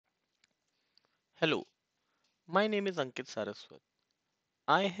Hello, my name is Ankit Saraswat.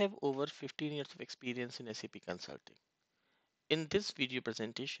 I have over 15 years of experience in SAP consulting. In this video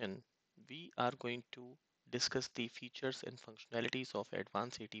presentation, we are going to discuss the features and functionalities of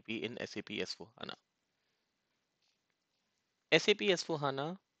advanced ATP in SAP S/4HANA. SAP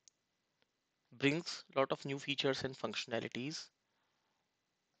S/4HANA brings a lot of new features and functionalities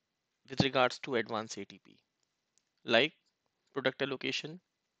with regards to advanced ATP, like product allocation,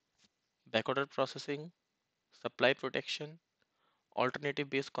 backorder processing, supply protection, alternative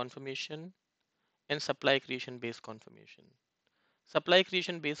based confirmation, and supply creation based confirmation. Supply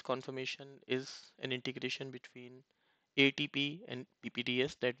creation based confirmation is an integration between ATP and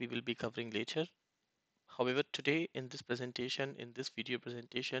PPDS that we will be covering later. However, today in this presentation, in this video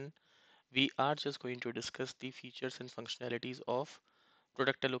presentation, we are just going to discuss the features and functionalities of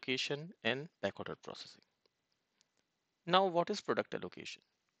product allocation and backorder processing. Now, what is product allocation?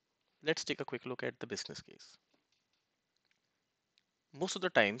 Let's take a quick look at the business case. Most of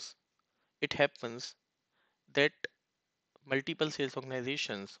the times, it happens that multiple sales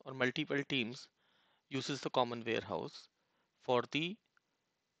organizations or multiple teams uses the common warehouse for the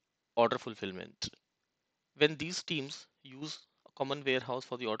order fulfillment. When these teams use a common warehouse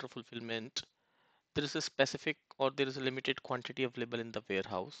for the order fulfillment, there is a specific or there is a limited quantity available in the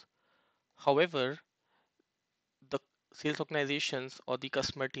warehouse. However, the sales organizations or the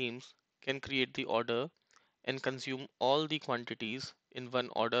customer teams can create the order and consume all the quantities in one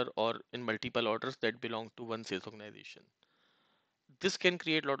order or in multiple orders that belong to one sales organization. This can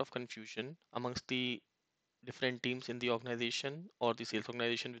create a lot of confusion amongst the different teams in the organization or the sales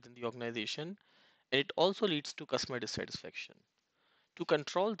organization within the organization, and it also leads to customer dissatisfaction. To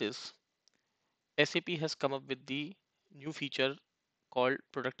control this, SAP has come up with the new feature called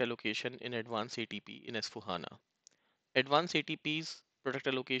product allocation in advanced ATP in S/4HANA. Advanced ATP's product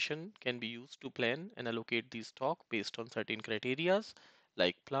allocation can be used to plan and allocate the stock based on certain criteria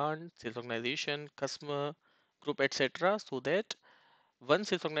like plant, sales organization, customer group, etc. so that one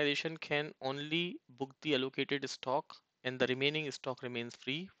sales organization can only book the allocated stock and the remaining stock remains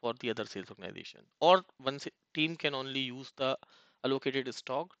free for the other sales organization. Or one team can only use the allocated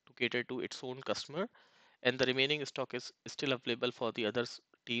stock to cater to its own customer and the remaining stock is still available for the other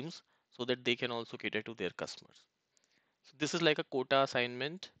teams so that they can also cater to their customers. So this is like a quota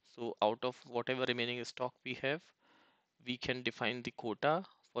assignment. So out of whatever remaining stock we have, we can define the quota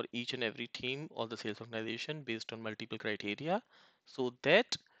for each and every team or the sales organization based on multiple criteria so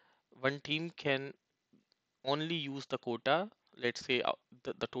that one team can only use the quota. Let's say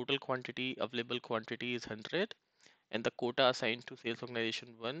the total quantity available quantity is 100 and the quota assigned to sales organization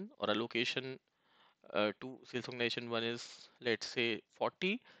 1 or allocation to sales organization 1 is, let's say,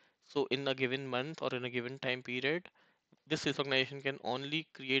 40. So in a given month or in a given time period, this sales organization can only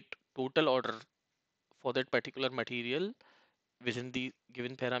create total order for that particular material within the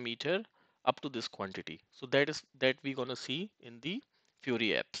given parameter up to this quantity. So that we're gonna see in the Fury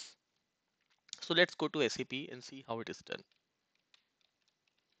apps. So let's go to SAP and see how it is done.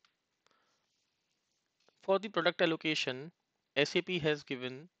 For the product allocation, SAP has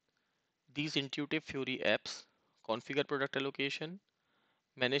given these intuitive Fury apps: configure product allocation,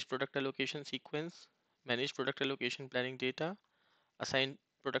 manage product allocation sequence, manage product allocation planning data, assign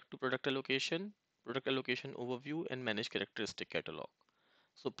product to product allocation overview, and manage characteristic catalog.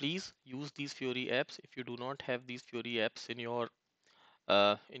 So please use these Fury apps. If you do not have these Fury apps in your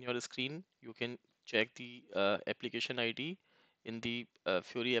screen, you can check the application ID in the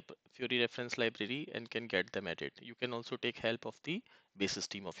Fury reference library and can get them at it. You can also take help of the basis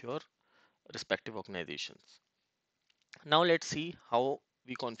team of your respective organizations. Now let's see how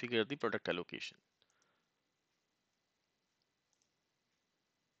we configure the product allocation.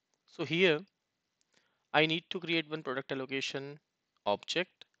 So here I need to create one product allocation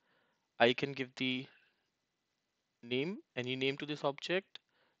object. I can give the name, any name to this object,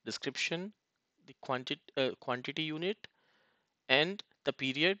 description, the quantity unit, and the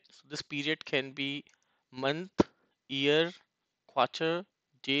period. So this period can be month, year, quarter,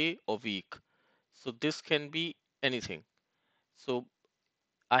 day, or week. So this can be anything. So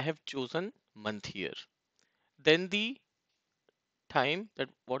I have chosen month here. Then the time, that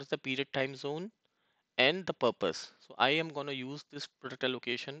what is the period time zone, and the purpose. So I am going to use this product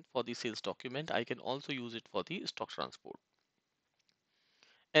allocation for the sales document. I can also use it for the stock transport.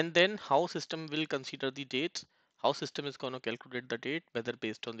 And then how system will consider the date, how system is going to calculate the date, whether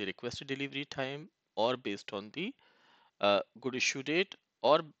based on the requested delivery time or based on the good issue date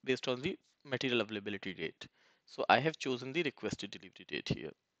or based on the material availability date. So I have chosen the requested delivery date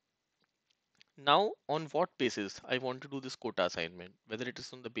here. Now on what basis I want to do this quota assignment, whether it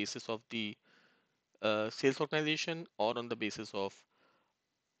is on the basis of the sales organization, or on the basis of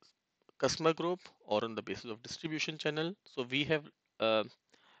customer group, or on the basis of distribution channel. So we have uh,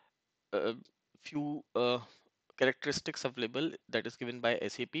 a few characteristics available that is given by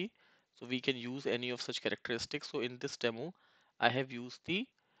SAP. So we can use any of such characteristics. So in this demo, I have used the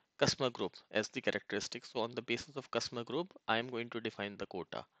customer group as the characteristic. So on the basis of customer group, I am going to define the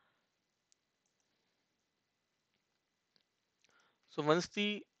quota. So once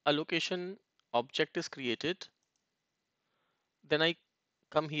the allocation object is created, then I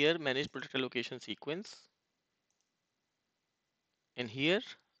come here, manage product allocation sequence. And here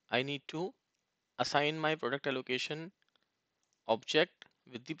I need to assign my product allocation object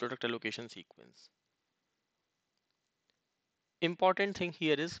with the product allocation sequence. Important thing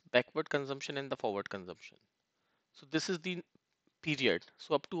here is backward consumption and the forward consumption. So this is the period.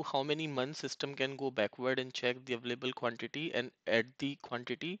 So up to how many months system can go backward and check the available quantity and add the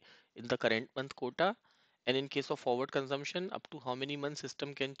quantity in the current month quota. And in case of forward consumption, up to how many months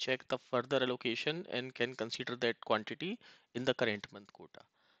system can check the further allocation and can consider that quantity in the current month quota.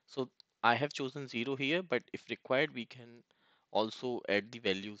 So I have chosen 0 here, but if required, we can also add the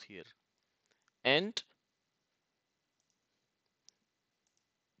values here. And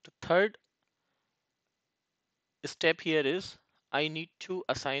the third step here is I need to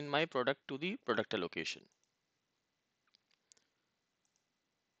assign my product to the product allocation.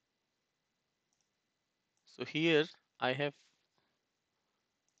 So here I have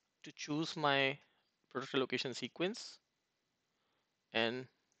to choose my product allocation sequence, and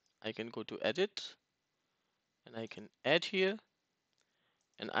I can go to edit and I can add here,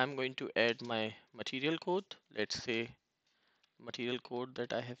 and I'm going to add my material code. Let's say material code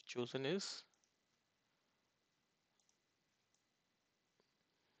that I have chosen is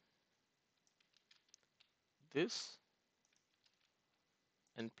this,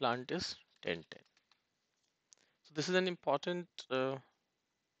 and plant is 1010. So this is an important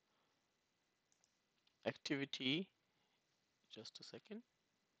activity. Just a second.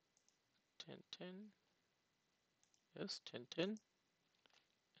 1010. Yes, 1010.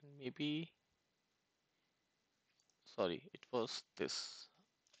 And maybe, sorry, it was this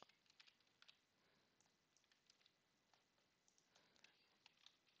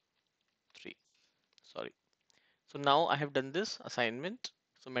 3. Sorry. So now I have done this assignment.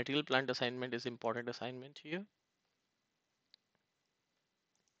 So material plant assignment is important assignment here.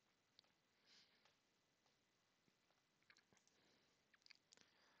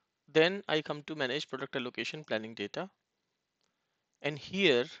 Then I come to manage product allocation planning data. And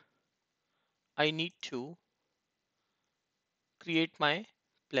here I need to create my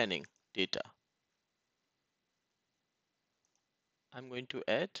planning data. I'm going to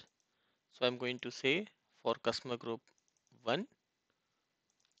add. So I'm going to say for customer group 1,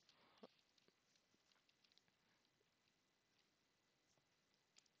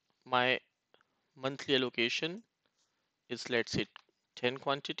 my monthly allocation is, let's say, 10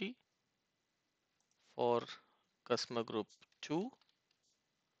 quantity. For customer group 2,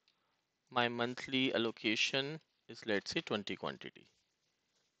 my monthly allocation is, let's say, 20 quantity.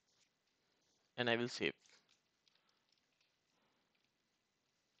 And I will save.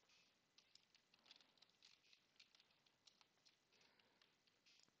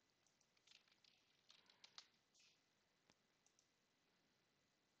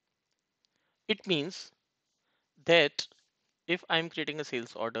 It means that if I'm creating a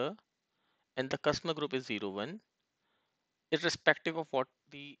sales order and the customer group is 01, irrespective of what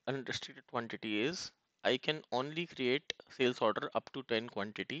the unrestricted quantity is, I can only create sales order up to 10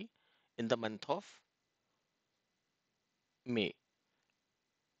 quantity in the month of May.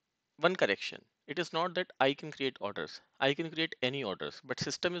 One correction. It is not that I can create orders. I can create any orders, but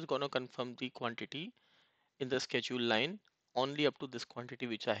system is going to confirm the quantity in the schedule line only up to this quantity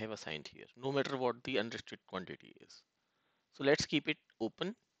which I have assigned here, no matter what the unrestricted quantity is. So let's keep it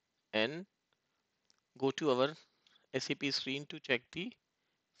open and go to our SAP screen to check the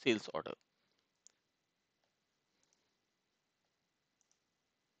sales order.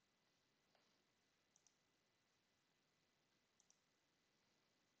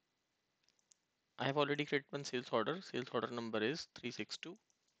 I have already created one sales order. Sales order number is 362.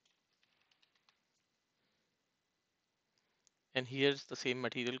 And here's the same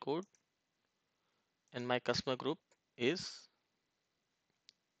material code. And my customer group is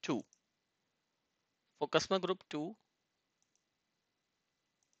 2. For customer group 2,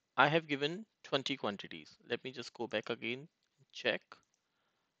 I have given 20 quantities. Let me just go back again and check.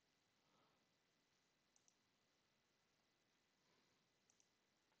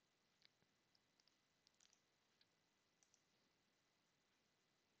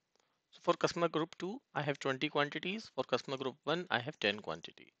 So So for customer group 2, I have 20 quantities. For customer group 1, I have 10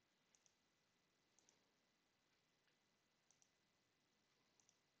 quantity.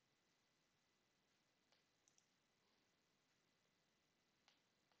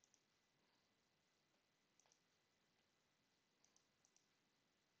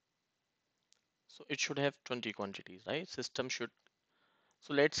 So it should have 20 quantities, right? System should.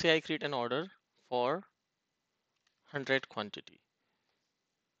 So let's say I create an order for 100 quantity.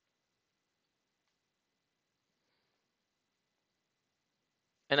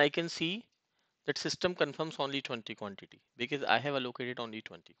 And I can see that system confirms only 20 quantity because I have allocated only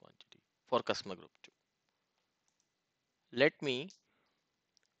 20 quantity for customer group 2. Let me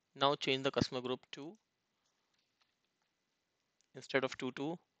now change the customer group 2. Instead of 2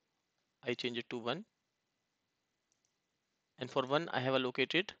 2, I change it to 1. And for 1, I have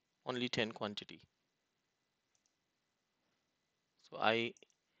allocated only 10 quantity. So I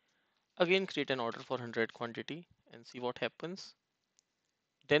again create an order for 100 quantity and see what happens.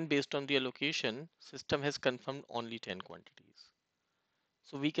 Then based on the allocation, system has confirmed only 10 quantities.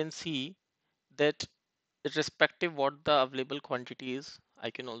 So we can see that irrespective what the available quantity is, I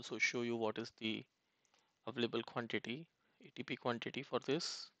can also show you what is the available quantity, ATP quantity for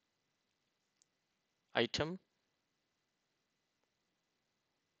this item.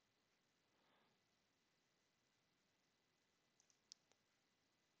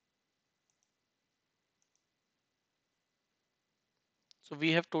 So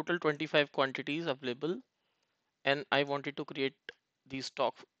we have total 25 quantities available, and I wanted to create the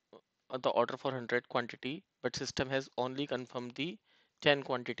stock, the order for 100 quantity, but system has only confirmed the 10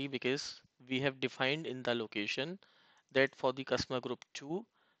 quantity because we have defined in the location that for the customer group 2,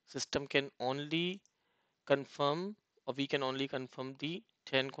 system can only confirm, or we can only confirm the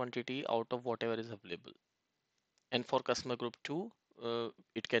 10 quantity out of whatever is available. And for customer group 2,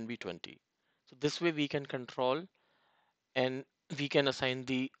 it can be 20. So this way we can control and we can assign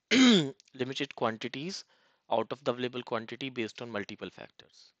the limited quantities out of the available quantity based on multiple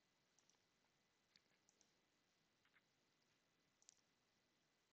factors.